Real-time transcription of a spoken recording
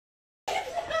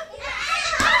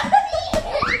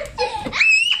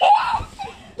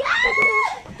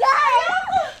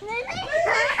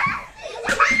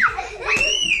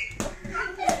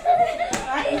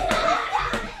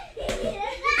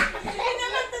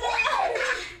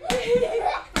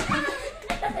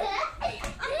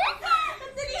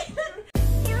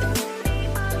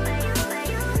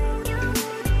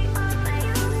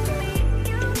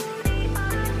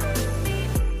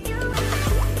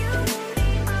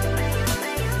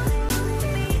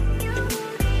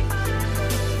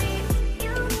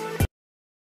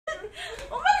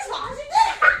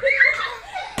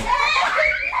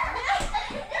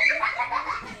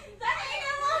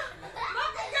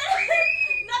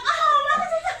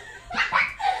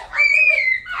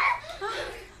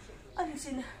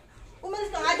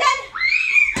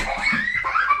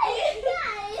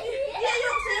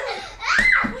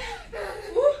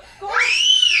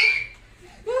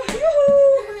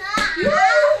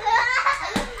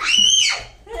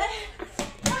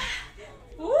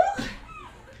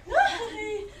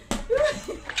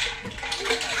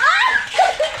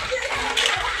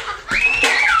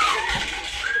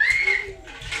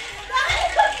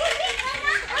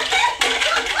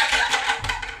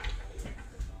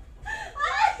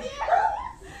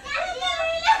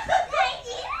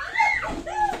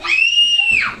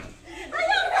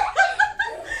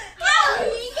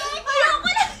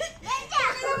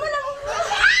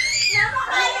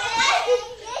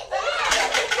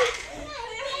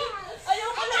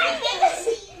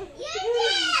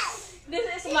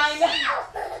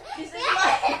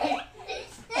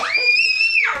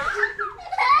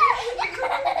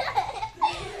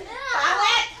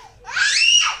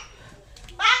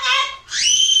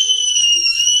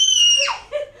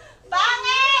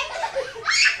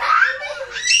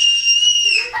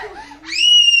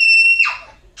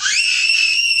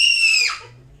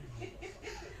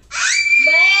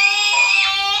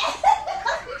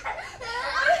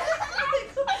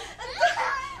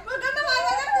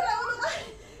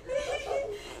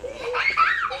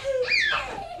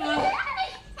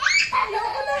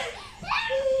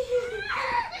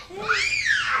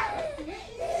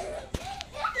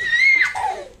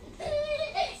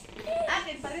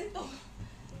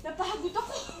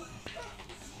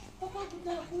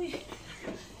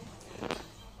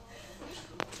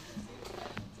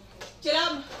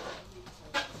Chilam!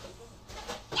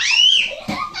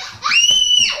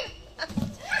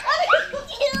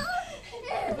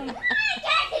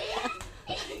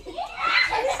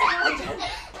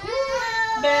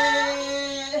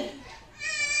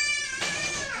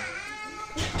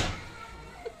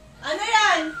 Ano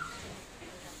yan?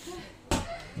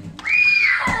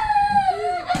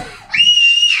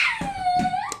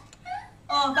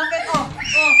 Oh, bakit? Oh,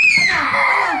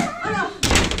 ano?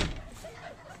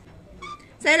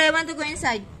 Said, I want to go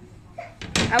inside.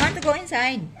 I want to go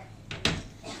inside.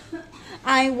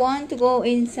 I want to go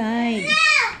inside.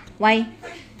 Why?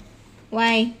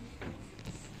 Why?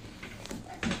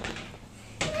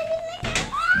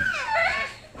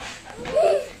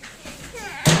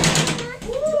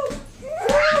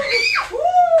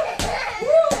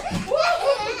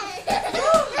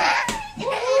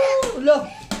 Look,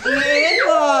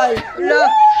 Apple!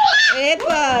 Look,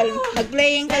 Apple!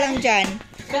 Mag-playing ka lang dyan.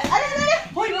 Ano?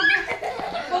 Hoy, wag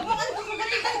mo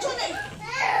kagatitan dyan eh.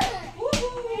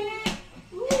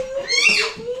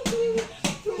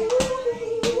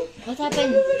 What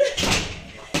happened?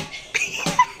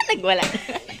 Nagwala.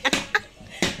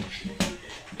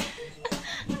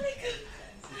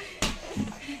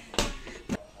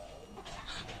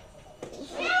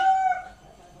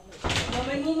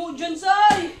 May mumu dyan,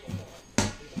 Sai!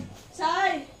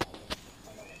 Sai!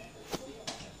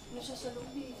 Ano siya sa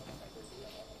lobby?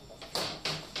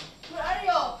 Where are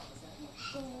you?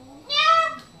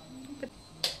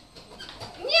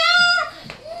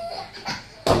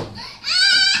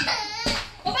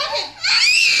 O bakit?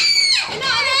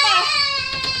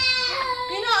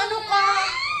 Inaano ka?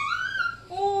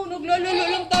 Oh, naglalaro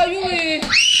lang tayo eh.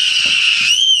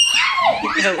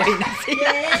 Gawin na sila.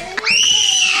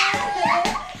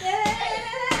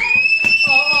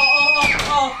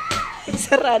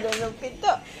 Sarado ng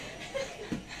pinto.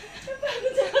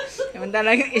 Naman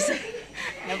talagang isa.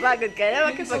 Napagod ka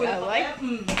na magkapag-away.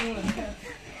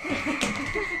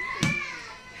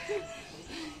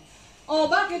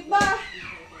 Oh, bakit ba?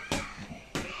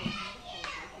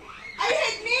 I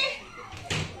hate me?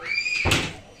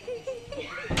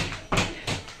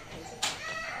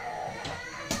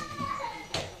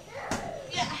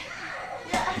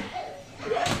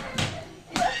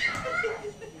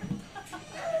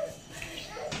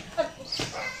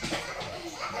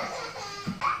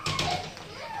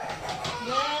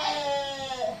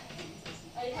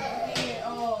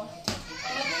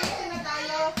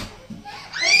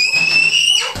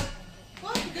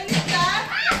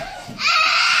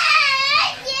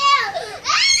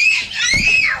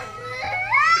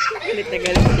 Galit na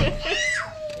galit.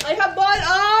 I have ball,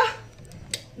 oh!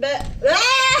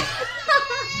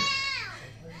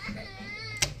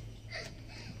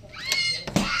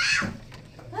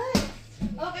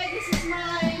 Okay, this is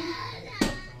mine.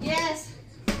 Yes.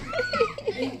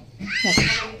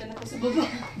 Nakakalitan ako sa baba.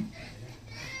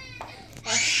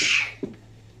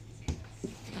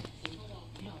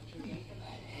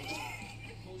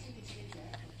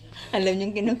 Alam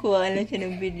niyong kinukuha lang siya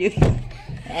ng video.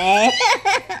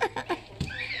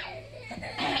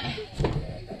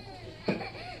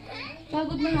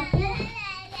 Pagod na ako.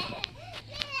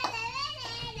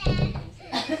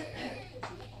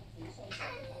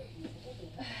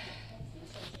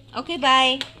 Okay,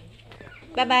 bye.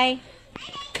 Bye-bye.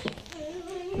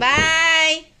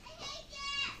 Bye.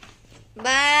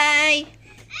 Bye.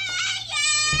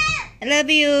 I love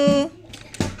you.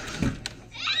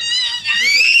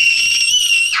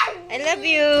 I love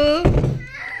you.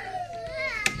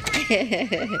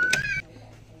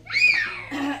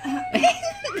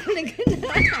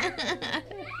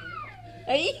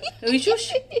 Ay, Uy,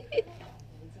 shush!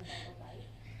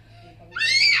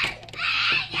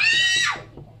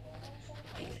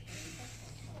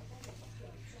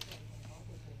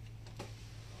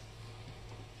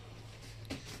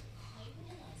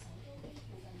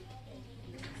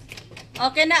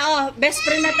 Okay na, oh. Best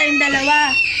friend na tayong dalawa.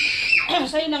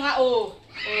 Sa'yo na nga, oh.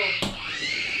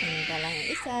 Ano ka lang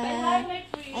isa. Hi, my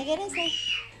friend. Ay, ganun sa.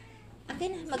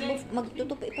 Akin na,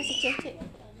 magtutupi pa si Cheche.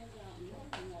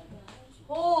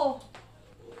 Oh.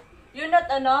 You're not,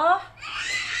 ano?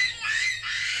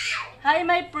 Hi,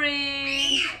 my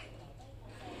friend.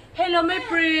 Hello, my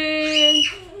friend.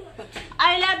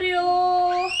 I love you.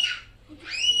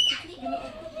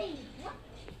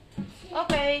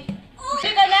 Okay.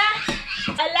 Sige na.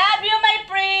 I love you, my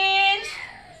prince.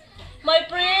 My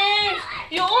prince.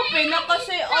 You open na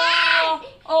kasi.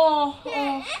 Oh.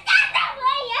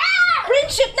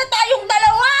 Friendship na tayong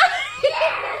dalawa.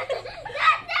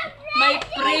 My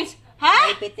prince.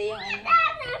 Ha? Ipiti yung ano.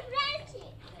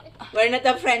 We're not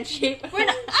a friendship. We're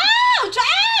not. Ouch!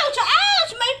 Ouch!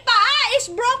 Ouch! My paa!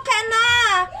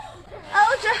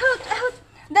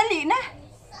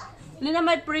 Hindi na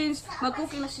may prince.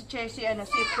 Mag-cooking na si Chelsea,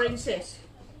 si princess.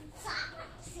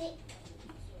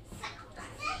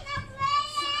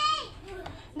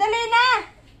 Dali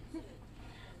na!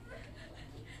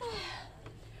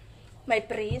 My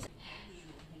prince.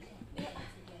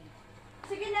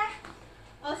 Sige na.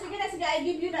 Oh, sige na, sige. I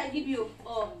give you.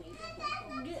 Oh.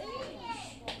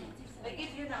 I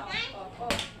give you na.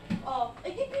 Oh.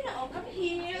 I give you na. Oh, come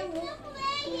here.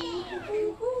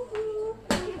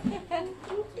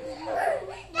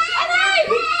 Aray!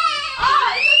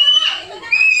 Oh, ito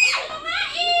na nga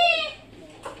eh.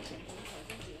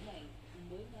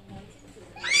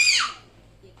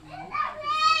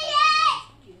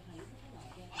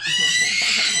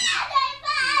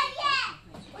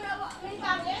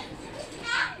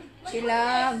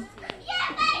 Silab.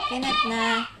 Cannot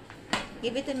na.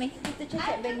 Give it to me. Give it to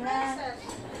Chacha Beng na.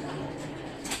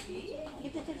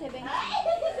 Give it to Chacha Beng.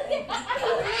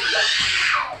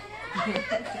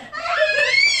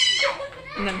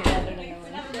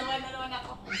 Naman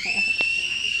ako.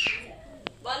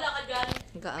 Bala ka dyan.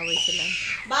 Nag-aaway sila.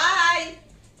 Bye!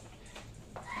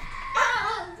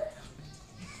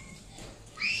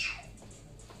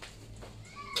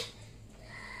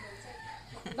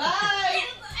 Bye!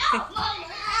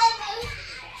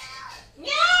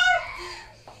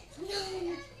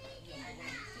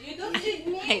 You don't need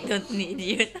me. I don't need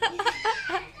you.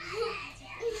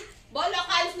 Bola,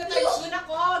 kalis na tayo. Doon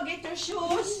ako. Get your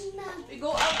shoes. We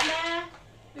go out na.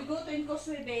 We go to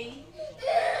Causeway Bay.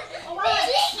 Oh, what?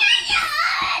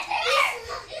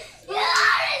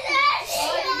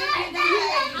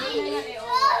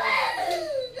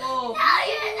 Oh.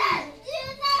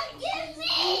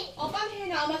 Oh,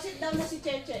 panghina. Mag-sit down na si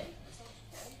Cheche.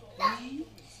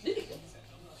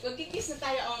 Magkikis na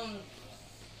tayo ang...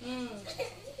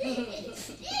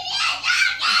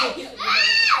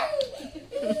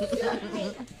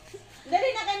 Dali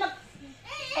na kayo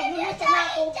pag-luluto na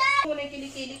ako. Muna yung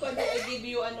kilikili ko. I give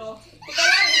you Tika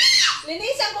lang.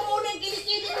 Linisan ko muna yung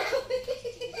kilikili ko.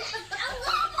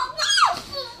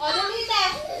 O, dali na.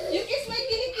 You kiss my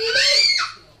kilikili.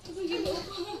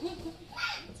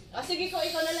 O, sige ko.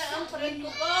 Ikaw na lang ang friend ko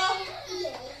po.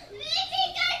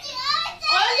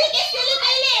 Oh, you kiss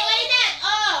kilikili. Why not?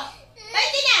 Oh.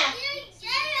 Pwede na.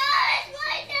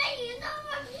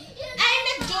 I'm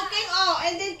not joking. Oh,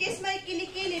 and then kiss my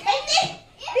kilikili. Pwede.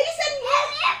 Bilisan mo.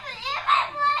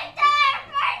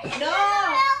 No.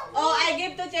 Oh, I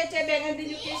give to Cheche Beng and then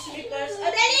you kiss me first.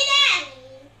 Oh, dali na.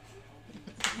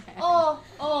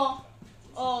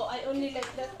 Oh, I only like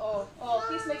that. Oh,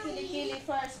 kiss my kilikili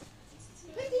first.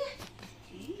 Pwede na.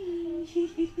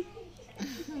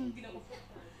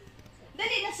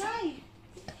 Dali na, Sai.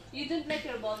 You don't like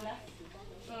your ball na?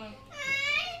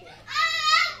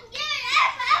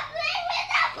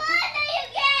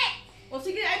 Oh,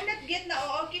 sige, I'm not get na.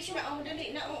 Oh, kiss na. Oh,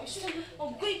 dali na.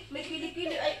 Oh, good. May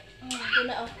kilikili. Ay, ito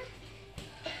na.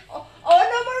 Oh,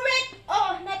 no more wet.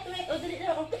 Oh, not wet. Oh, dali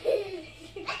na. Oh.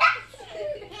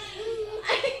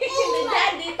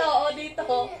 Diyan, dito. Oh, dito.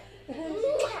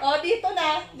 Oh, dito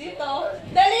na. Dito.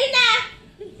 Dali na.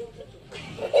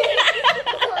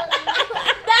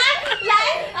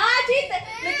 Cheat.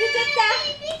 Nag-cheat ka.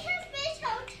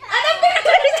 Anong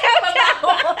pinag-cheat ka?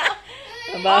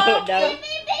 Mabaho daw.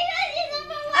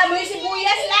 May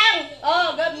sibuyas lang.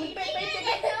 Oh,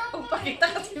 pakita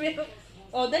kasi meron.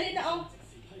 Oh, dali na,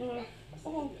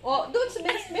 Oh, doon sa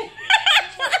basement.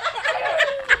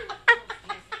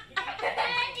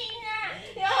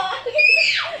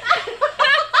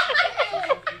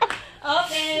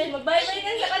 Okay, mag-bye-bye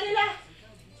na sa kanila.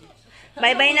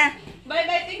 Bye-bye na.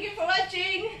 Bye-bye, thank you for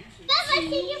watching. Bye-bye,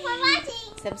 thank you for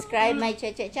watching. Subscribe my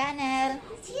Cheche channel.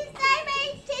 Subscribe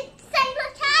my Silo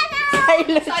channel.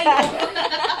 Silo channel.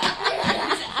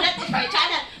 That is my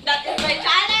channel. That is my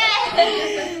channel.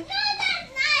 No, that's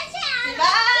not channel.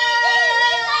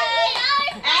 Bye!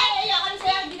 Ay, ayoko na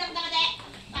sa'yo. Hindi na ako nakade.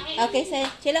 Okay, say,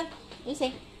 Chilo. You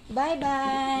say,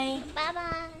 bye-bye.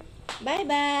 Bye-bye.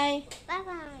 Bye-bye.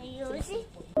 Bye-bye. You see?